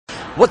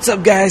What's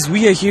up, guys?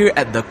 We are here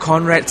at the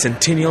Conrad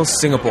Centennial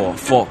Singapore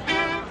for...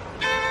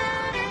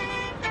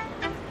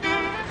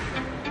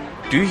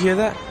 Do you hear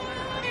that?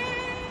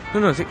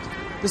 No,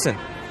 listen.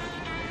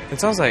 It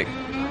sounds like...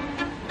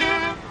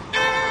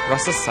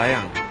 Rasa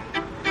Sayang.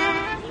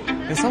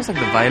 It sounds like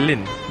the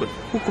violin. But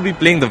who could be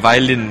playing the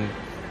violin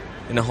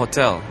in a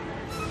hotel?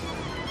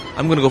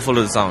 I'm gonna go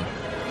follow the sound.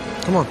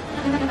 Come on.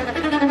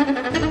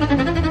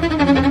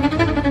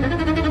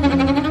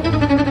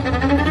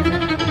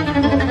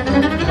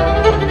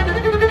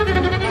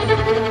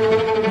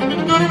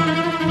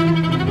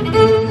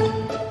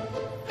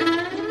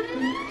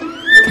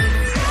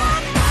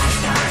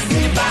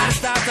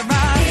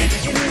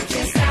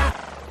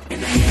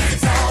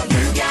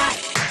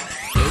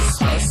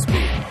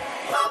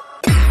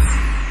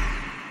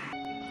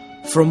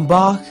 From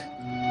Bach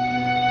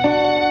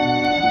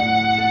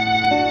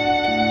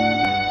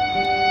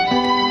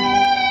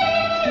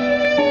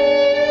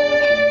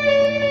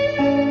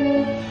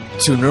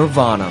to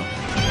Nirvana.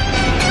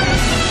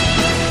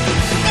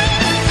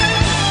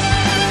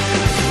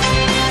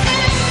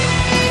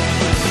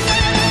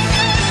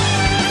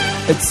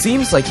 It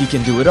seems like he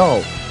can do it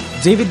all.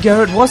 David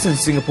Garrett was in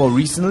Singapore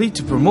recently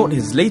to promote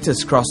his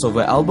latest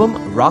crossover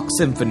album, Rock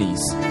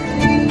Symphonies.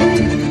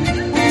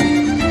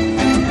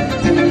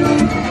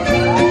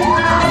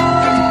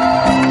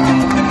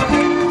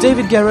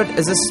 David Garrett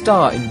is a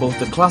star in both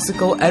the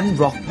classical and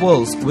rock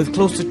worlds with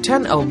close to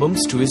 10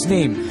 albums to his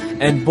name,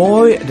 and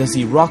boy does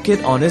he rock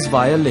it on his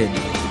violin.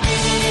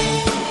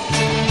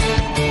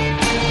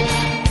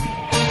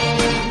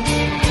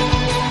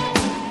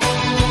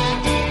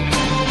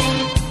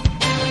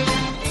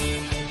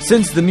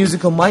 Since the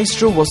musical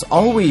maestro was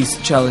always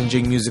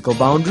challenging musical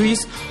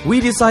boundaries, we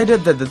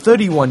decided that the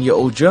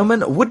 31-year-old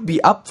German would be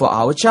up for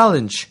our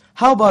challenge.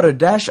 How about a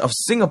dash of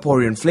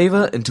Singaporean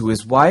flavor into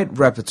his wide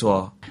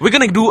repertoire? We're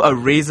gonna do a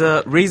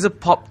Razor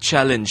Pop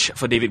challenge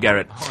for David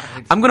Garrett.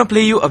 I'm gonna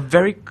play you a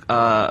very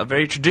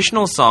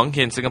traditional song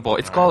here in Singapore.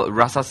 It's called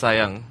Rasa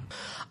Sayang.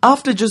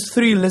 After just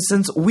 3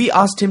 listens, we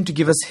asked him to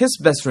give us his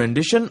best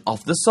rendition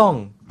of the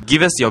song.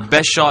 Give us your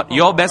best shot,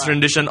 your best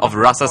rendition of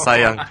Rasa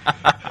Sayang.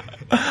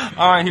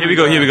 Alright, here we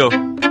go.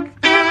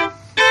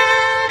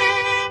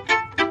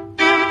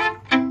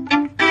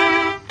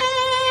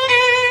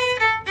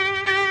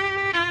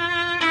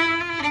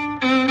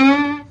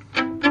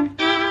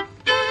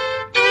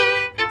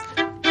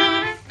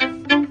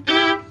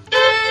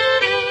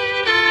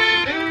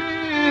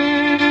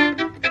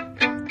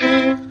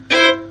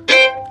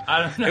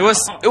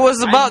 It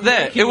was about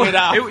there. You were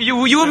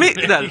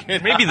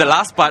maybe the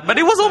last part, but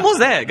it was almost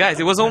there, guys.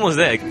 It was almost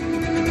there.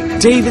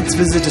 David's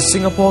visit to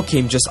Singapore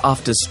came just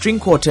after string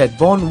quartet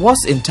Vaughan was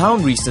in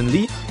town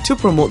recently to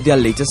promote their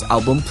latest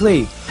album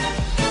Play.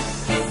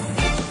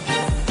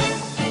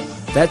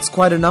 That's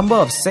quite a number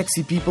of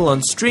sexy people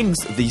on strings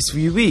these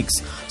few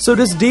weeks. So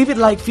does David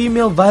like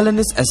female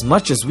violinists as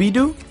much as we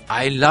do?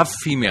 I love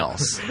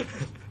females.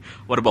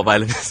 What about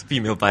violinists?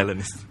 Female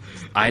violinists?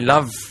 I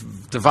love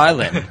the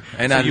violin.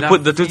 And so you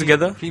put the two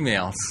together?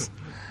 Females.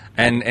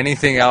 And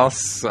anything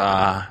else,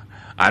 I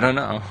don't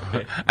know.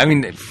 Okay. I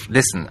mean,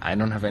 listen, I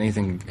don't have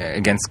anything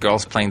against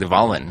girls playing the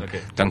violin.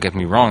 Okay. Don't get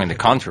me wrong, in the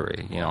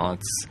contrary. You know,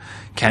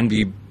 can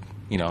be,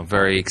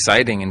 very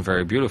exciting and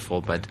very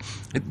beautiful, but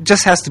it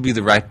just has to be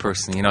the right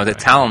person. The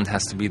talent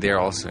has to be there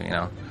also,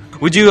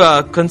 Would you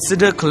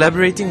consider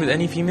collaborating with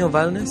any female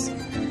violinists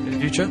in the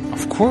future?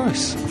 Of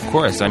course.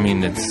 I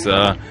mean, it's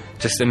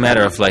just a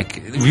matter of,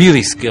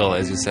 really skill,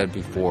 as you said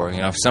before.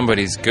 If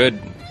somebody's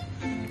good,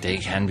 they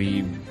can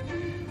be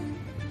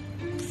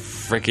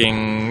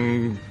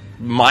freaking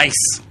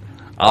mice.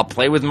 I'll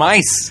play with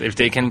mice if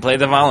they can play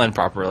the violin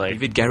properly.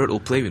 David Garrett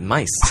will play with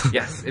mice.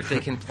 Yes, if they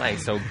can play.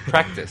 So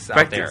practice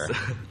out there.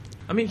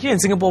 I mean, here in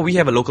Singapore, we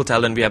have a local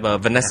talent. We have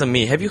Vanessa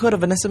May. Have you heard of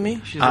Vanessa May?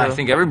 I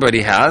think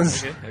everybody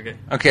has.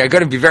 Okay, I got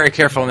to be very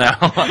careful now.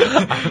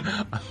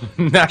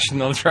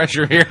 National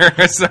treasure here.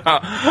 So,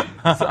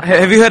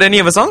 have you heard any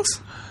of her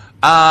songs?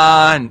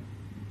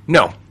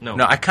 No.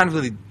 I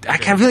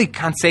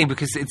can't say,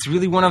 because it's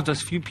really one of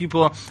those few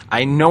people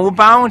I know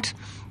about,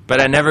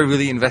 but I never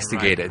really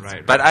investigated.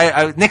 Right. But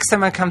I next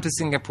time I come to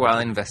Singapore, I'll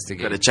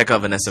investigate. Gotta check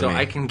out Vanessa May. So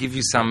I can give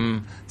you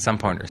some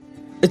pointers.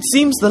 It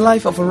seems the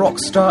life of a rock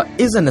star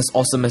isn't as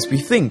awesome as we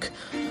think.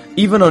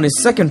 Even on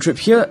his second trip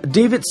here,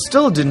 David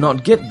still did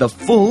not get the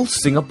full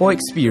Singapore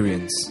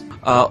experience.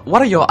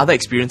 What are your other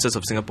experiences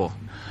of Singapore?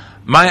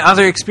 My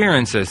other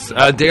experiences,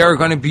 they are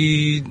going to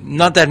be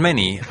not that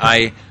many.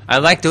 I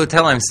like the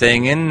hotel I'm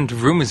staying in. The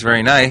room is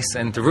very nice,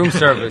 and the room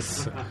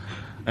service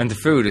and the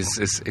food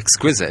is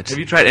exquisite. Have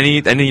you tried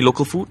any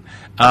local food?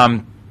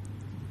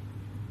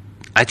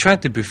 I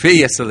tried the buffet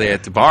yesterday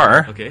at the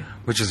bar,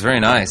 which was very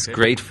nice. Okay.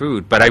 Great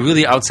food. But I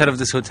really, outside of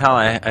this hotel,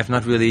 I've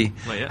not really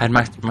had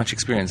much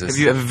experiences. Have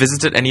you ever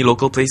visited any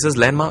local places,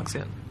 landmarks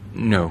yet?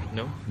 No.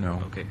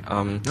 Okay.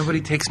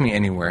 Nobody takes me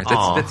anywhere.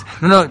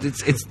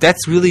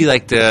 That's really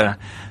like the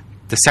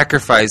the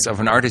sacrifice of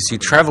an artist. You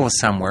travel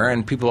somewhere,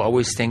 and people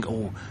always think,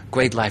 "Oh,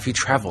 great life, you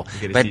travel."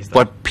 But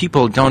what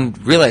people don't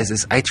realize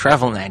is, I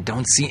travel and I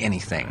don't see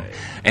anything,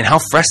 and how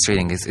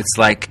frustrating it is. It's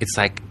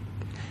like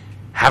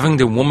having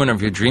the woman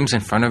of your dreams in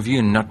front of you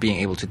and not being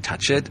able to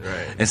touch it.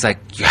 It's like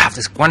you have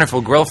this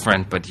wonderful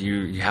girlfriend, but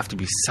you have to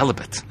be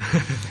celibate.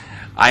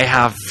 I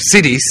have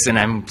cities, and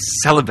I'm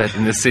celibate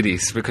in the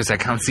cities because I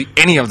can't see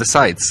any of the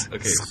sights.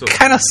 So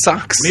kind of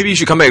sucks. Maybe you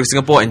should come back to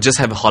Singapore and just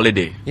have a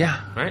holiday.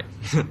 Yeah. Right?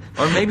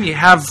 Or maybe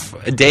have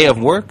a day of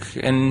work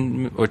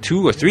or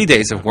 2 or 3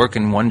 days of work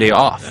and 1 day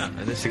off. Yeah,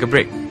 and then take a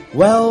break.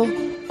 Well,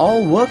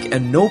 all work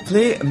and no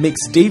play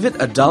makes David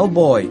a dull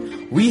boy.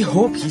 We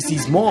hope he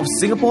sees more of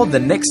Singapore the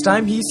next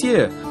time he's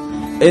here.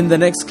 In the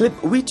next clip,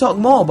 we talk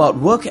more about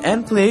work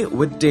and play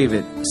with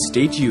David.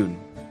 Stay tuned.